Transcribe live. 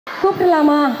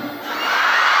கூப்பிடலாமா?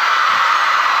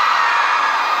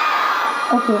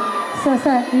 Okay. So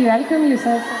sir we welcome you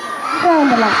sir.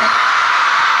 வந்துடலாம் sir.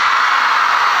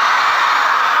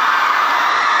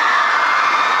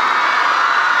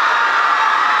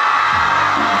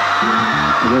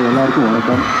 எல்லாருக்கும்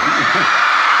வணக்கம்.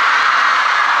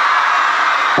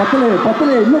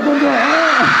 பத்தலே இன்னும் கொஞ்சம்.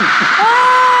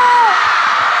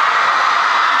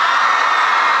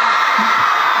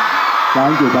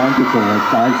 Thank you so much.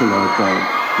 Thanks sir.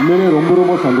 உண்மையிலே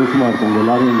ரொம்ப சந்தோஷமாக இருக்கும் உங்கள்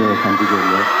எல்லாரும் இங்கே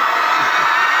சந்திக்கிறீங்க.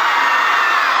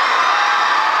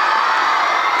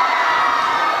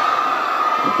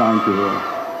 தேங்க்யூ.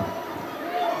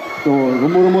 ஸோ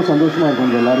ரொம்ப சந்தோஷமாக இருக்கும்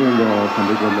உங்கள் எல்லோரும் இங்கே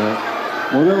சந்திக்கிறது.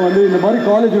 முதல்ல இந்த மாதிரி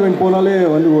காலேஜ் ஈவெண்ட் போனாலே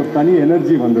ஒரு தனி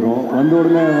எனர்ஜி வந்துடும். வந்த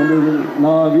உடனே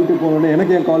நான் வீட்டுக்கு போன உடனே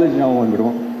எனக்கு என் காலேஜ் ஞாபகம்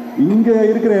வந்துடும். இங்கே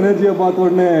இருக்கிற எனர்ஜியை பார்த்த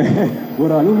உடனே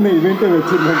ஒரு அலுமினி ஈவெண்ட்டை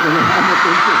வச்சுருந்தேன்.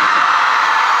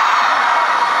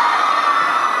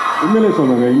 உண்மையிலே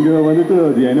சொல்லுங்க, இங்கே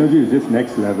தி energy is just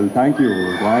next level. Thank you.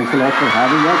 Thanks a lot for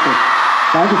having us.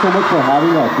 Thank you so much for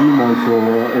having our team also.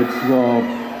 It's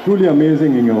truly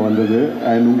amazing இங்கே வந்தது.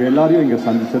 அண்ட் உங்கள் எல்லாரையும் இங்கே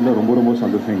சந்திச்சதில் ரொம்ப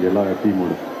சந்தோஷம் இங்கே எல்லா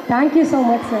டீமோட. Thank you so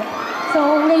much sir. So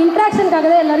உங்கள் இன்ட்ராக்ஷனுக்காக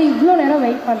தான் எல்லோரும் இவ்வளோ நேரம்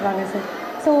வெயிட் பண்ணுறாங்க சார்.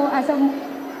 ஸோ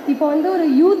இப்போ ஒரு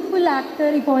யூத்ஃபுல்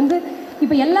ஆக்டர்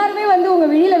இப்போ எல்லாருமே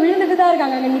உங்கள் வெளியில் விழுந்துட்டு தான்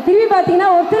இருக்காங்க. நீங்கள் திரும்பி பார்த்தீங்கன்னா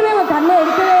ஒருத்தருமே உங்கள் கண்ணை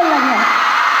எடுக்கவே இல்லைங்க.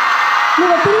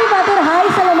 நீங்கள் திரும்பி பார்த்து ஒரு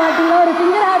ஹாய் சொல்ல மாட்டீங்க, ஒரு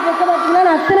ஃபிங்கர் ஹார்ட் வைக்க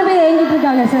மாட்டீங்கன்னா அத்தனை பேர் ஏங்கிட்டு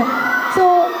இருக்காங்க சார். ஸோ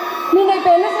நீங்கள்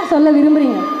இப்போ என்ன சார் சொல்ல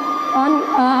விரும்புகிறீங்க on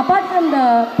apart from the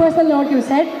personal note you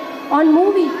said on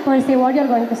movie per say what you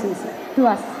are going to say sir to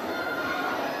us?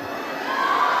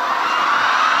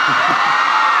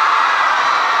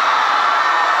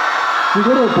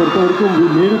 Siddalingaiah பொறுத்த வரைக்கும் we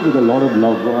made it with a lot of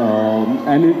love,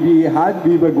 and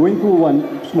we were going through one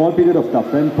small period of tough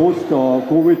time post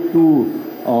COVID to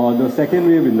the second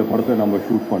wave இந்த படத்தை நம்ம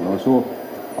shoot பண்ணோம். So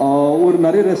ஒரு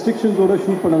நிறைய ரெஸ்ட்ரிக்ஷன்ஸோட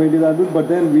shoot பண்ண வேண்டியதாக இருந்தது. But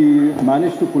then we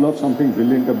manage to pull of something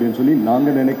brilliant அப்படின்னு சொல்லி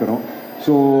நாங்கள் நினைக்கிறோம்.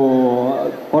 ஸோ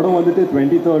படம்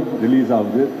 23rd ரிலீஸ்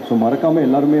ஆகுது. ஸோ மறக்காமல்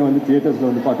எல்லாருமே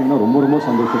தியேட்டர்ஸில் பார்த்தீங்கன்னா ரொம்ப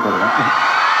சந்தோஷப்படுறேன்.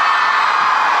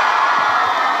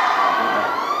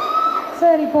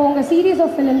 சார் இப்போ உங்கள் சீரீஸ்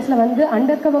ஆஃப் ஃபிலிம்ஸில்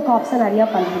அண்டர் கவர் காப்ஸை நிறையா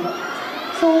பண்ணுறீங்க.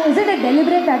 So is it a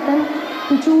deliberate attempt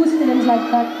to choose films like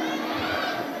that?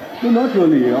 No, not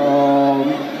really.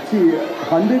 See,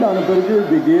 100 ஆன பிறகு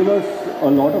they gave us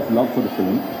a lot of love for the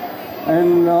film.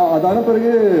 And அதான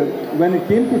பிறகு when it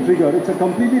came to Trigger, it's a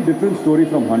completely different story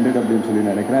from 100 அப்படின்னு சொல்லி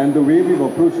நினைக்கிறேன். And the way we've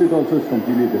approached it also is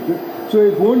completely different. So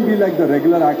it won't be like the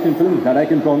regular action film that I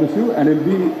can promise you, and it'll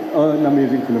be an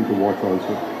amazing film to watch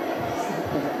also.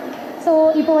 So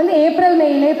இப்போ April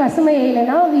மேலே பசுமை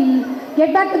ஏலைனா we get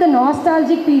back to the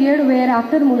nostalgic period where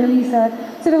Atharvaa Murali sir.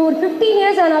 So ஒரு 15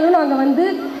 years ஆனாலும்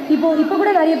நாங்கள் இப்போ கூட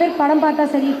நிறைய பேர் படம் பார்த்தா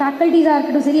சரி, ஃபேக்கல்ட்டிஸாக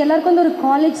இருக்கட்டும் சரி, எல்லாருக்கும் ஒரு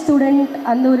காலேஜ் ஸ்டூடெண்ட்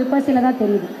அந்த ஒரு பர்சனில் தான்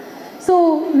தெரியுது. So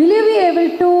will you be able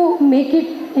to make it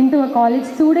into a college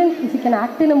student if you can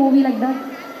act in a movie like that?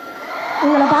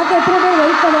 உங்களை பார்க்க எத்தனை பேர்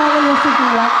வெயிட் பண்ணுவாங்க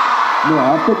யோசிச்சிருக்கீங்களா? No,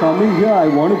 after coming here, I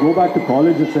want to go back to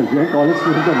college itself. Yeah, college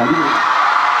students are money.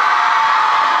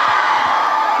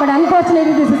 But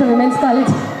unfortunately, this is a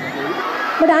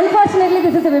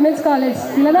women's college.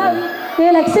 இல்லைனா they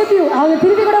will accept you. அவங்க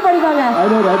திருப்பி கூட படிப்பாங்க. I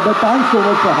know that, but thanks so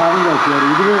much for having us here.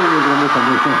 இதுவே எனக்கு ரொம்ப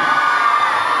சந்தோஷம்.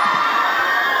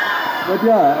 But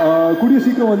yeah, கூடிய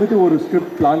சீக்கிரம் ஒரு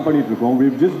ஸ்கிரிப்ட் பிளான் பண்ணிட்டு இருக்கோம்.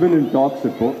 We've just been in talks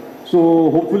இப்போ. So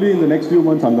hopefully in the next few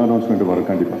months அந்த announcement வரும்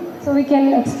கண்டிப்பா. So we can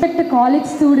expect a college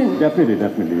student.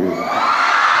 Definitely.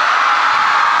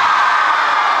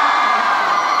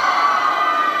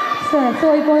 Sir, so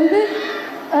இப்போ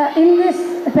in this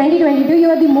 2022 you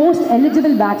are the most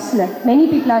eligible bachelor. Many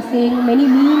people are saying, many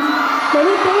memes,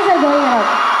 many things are going around.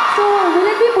 So will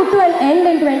it be put to an end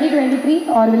in 2023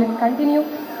 or will it continue?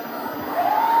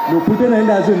 No, put an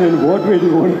end as in what way do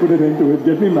you want to put an end to it?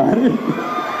 Get me married?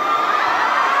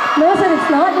 No sir, it's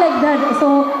not like that. So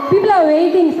people are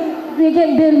waiting.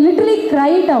 They literally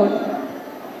cry it out.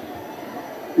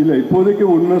 இல்லை இப்போதைக்கு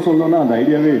உண்மை சொல்லணும்னா அந்த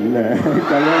ஐடியாவே இல்லை.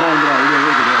 கல்யாணம்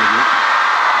ஐடியாவே கிடையாது.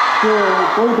 ஸோ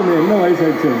போயிட்டு என்ன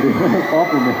வயசாகிடுச்சு அப்படின்னு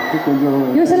பார்ப்போமே கொஞ்சம்.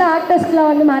 யூஸ்வலாக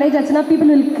ஆக்டர்ஸ்க்குலாம் மேரேஜ் ஆச்சுன்னா people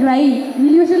will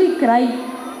usually cry.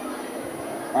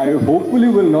 I hopefully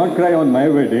will not cry on my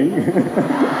wedding.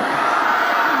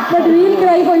 But we will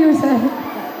cry for you, sir.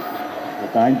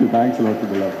 Thanks a lot for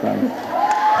the love. Thanks.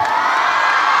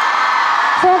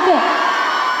 So okay,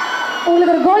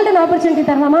 உங்களுக்கு ஒரு கோல்டன் ஆப்பர்ச்சுனிட்டி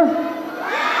தரலாமா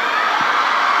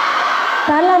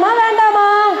வேண்டாமா?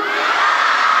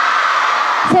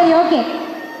 சரி okay,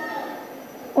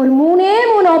 ஒரு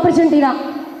 3 opportunity தான்.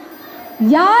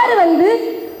 யார்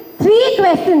 3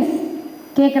 questions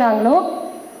கேட்குறாங்களோ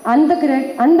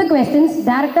அந்த questions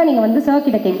டேரெக்டாக நீங்கள் வந்து சார்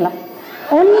கிட்ட கேட்கலாம்.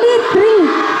 Only 3.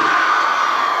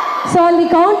 So on the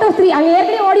count of 3, அங்கே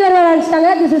ஏற்கனவே ஓடி வர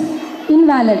ஆரம்பிச்சிட்டாங்க. This is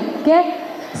invalid. Okay?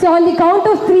 So on the count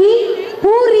of 3,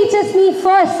 who reaches me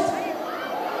first?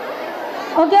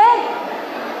 Okay?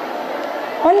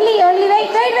 Only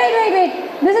wait.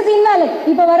 This is invalid.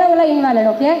 இப்போ வரவங்களா invalid.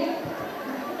 Okay?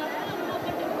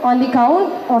 On the count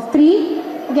of 3,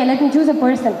 okay, let me choose a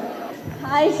person.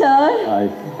 Hi sir. Hi.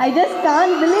 I just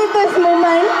can't believe this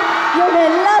moment. இவங்க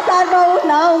எல்லா சார்பாகவும்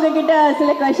நான் உங்ககிட்ட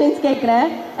சில questions கேட்குறேன்.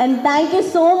 And thank you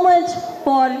so much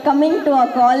for coming to our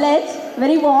college.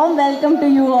 Very warm welcome to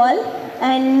you all.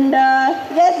 And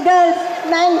yes girls,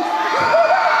 thanks.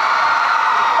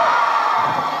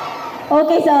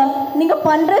 Okay sir, நீங்கள்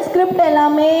பண்ணுற script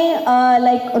எல்லாமே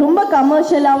லைக் ரொம்ப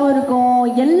கமர்ஷியலாகவும் இருக்கும்,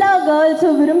 எல்லா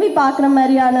கேர்ள்ஸும் விரும்பி பார்க்குற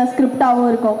மாதிரியான ஸ்கிரிப்டாகவும்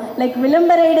இருக்கும். லைக்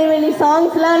விளம்பர இடைவெளி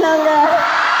சாங்ஸ்லாம் நாங்கள்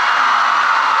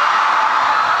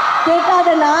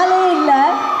கேட்காத நாளே இல்லை.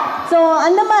 ஸோ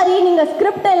அந்த மாதிரி நீங்கள்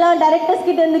ஸ்கிரிப்ட் எல்லாம் டைரக்டர்ஸ்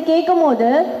கிட்டேருந்து கேட்கும்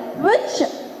போது which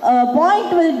point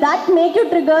will that make you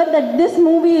trigger that this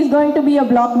movie is going to be a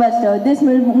blockbuster, this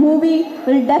movie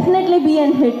will definitely be a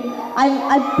hit,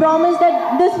 I promise that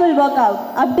this will work out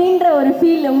அப்படின்ற ஒரு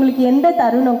feel உங்களுக்கு எந்த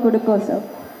தருணம் கொடுக்கும் sir?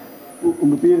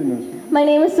 உங்கள் பேர் என்ன? My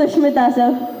name is Sushmita sir.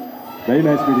 Very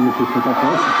nice meeting you, Sushmita.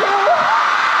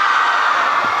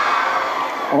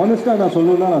 ஆனஸ்ட்டாக நான்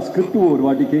சொல்லணும்னா, நான் ஸ்கிரிப்ட் ஒரு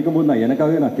வாட்டி கேட்கும்போது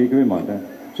நான் கேட்கவே மாட்டேன்.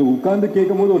 ஸோ உட்காந்து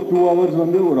கேட்கும்போது ஒரு 2 hours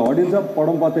வந்து ஒரு ஆடியன்ஸாக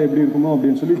படம் பார்த்தா எப்படி இருக்குமோ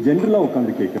அப்படின்னு சொல்லி ஜென்ரலாக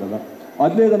உட்காந்து கேட்குறதா.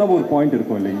 அதில் எதனா ஒரு பாயிண்ட்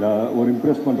இருக்கும் இல்லைங்களா, ஒரு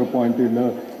இம்ப்ரெஸ் பண்ணுற பாயிண்ட்டு இல்லை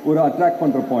ஒரு அட்ராக்ட்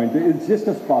பண்ணுற point, it's just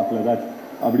a sparkle that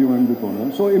அப்படி வந்து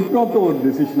தோணும். ஸோ இம்ப்ராப்டாக ஒரு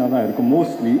டெசிஷனாக தான் இருக்கும்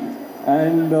mostly.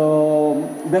 And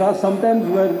there are sometimes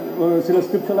வேர் சில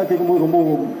ஸ்கிரிப்ட்ஸ் எல்லாம் கேட்கும்போது ரொம்ப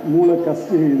மூளை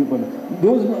கஷ்டி இது பண்ணு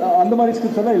தோஸ் அந்த மாதிரி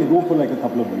ஸ்கிரிப்ட்ஸ் எல்லாம் இல் go for like a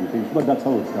கப்ள் of meetings, but that's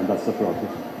how it's done, that's the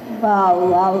process.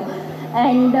 Wow.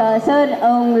 And sir,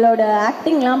 உங்களோட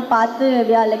ஆக்டிங்லாம் பார்த்து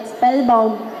we are like spell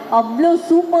bound. அவ்வளோ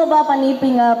சூப்பர்பாக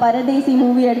பண்ணியிருப்பீங்க. பரதேசி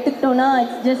மூவி எடுத்துக்கிட்டோன்னா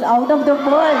it's just out of the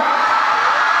world.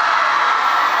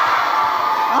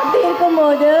 அப்படி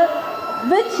இருக்கும்போது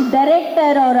which director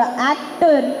or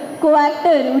actor,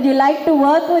 co-actor would you like to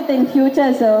work with in future,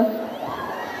 sir?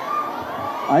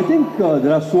 I think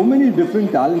there are so many different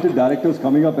talented directors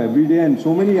coming up every day and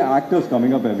so many actors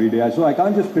coming up every day. So I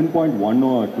can't just pinpoint one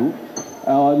or two.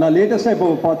 நான் லேட்டஸ்ட்டாக இப்போ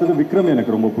பார்த்தது விக்ரம்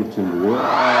எனக்கு ரொம்ப பிடிச்சிருந்தது.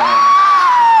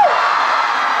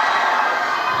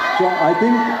 So I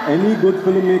think any good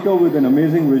filmmaker with an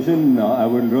amazing vision, I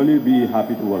will really be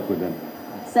happy to work with them.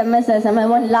 செம்ம sir, செம்ம.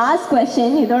 One last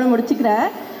question இதோட முடிச்சுக்கிறேன்.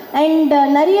 அண்ட்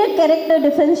நிறைய கேரக்டர்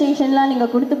டிஃப்ரென்ஷியேஷன்லாம்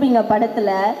நீங்கள் கொடுத்துப்பீங்க படத்தில்.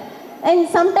 அண்ட்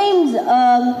சம்டைம்ஸ்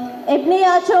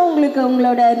எப்படியாச்சும் உங்களுக்கு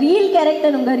உங்களோட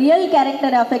உங்கள் ரியல்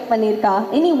கேரக்டர் அஃபெக்ட் பண்ணியிருக்கா?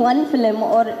 எனி ஒன் ஃபிலிம்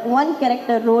ஒரு ஒன்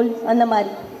கேரக்டர் ரோல் அந்த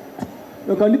மாதிரி?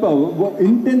 கண்டிப்பாக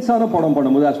இன்டென்ஸான படம்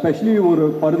பண்ணும்போது, எஸ்பெஷலி ஒரு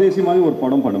பரதேசி மாதிரி ஒரு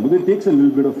படம் பண்ணும்போது, இட் டேக்ஸ் அ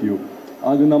லில் பிட் ஆஃப் யூ.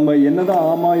 அது நம்ம என்னதான்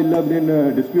ஆமாம் இல்லை அப்படின்னு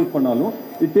டிஸ்பியூட் பண்ணாலும்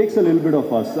இட் டேக்ஸ் அ லில் பிட்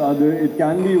ஆஃப் அஸ். அது it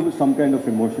can be some kind of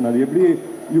emotion. அது எப்படி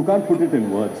you can't put it in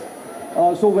words.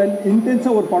 So when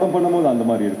இன்டென்ஸாக ஒரு படம் பண்ணும்போது அந்த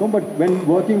மாதிரி இருக்கும். But when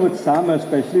working with Sam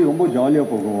especially ரொம்ப ஜாலியாக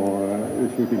போகும்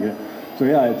shooting.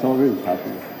 So yeah, it's always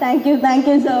happy.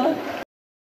 Thank you sir.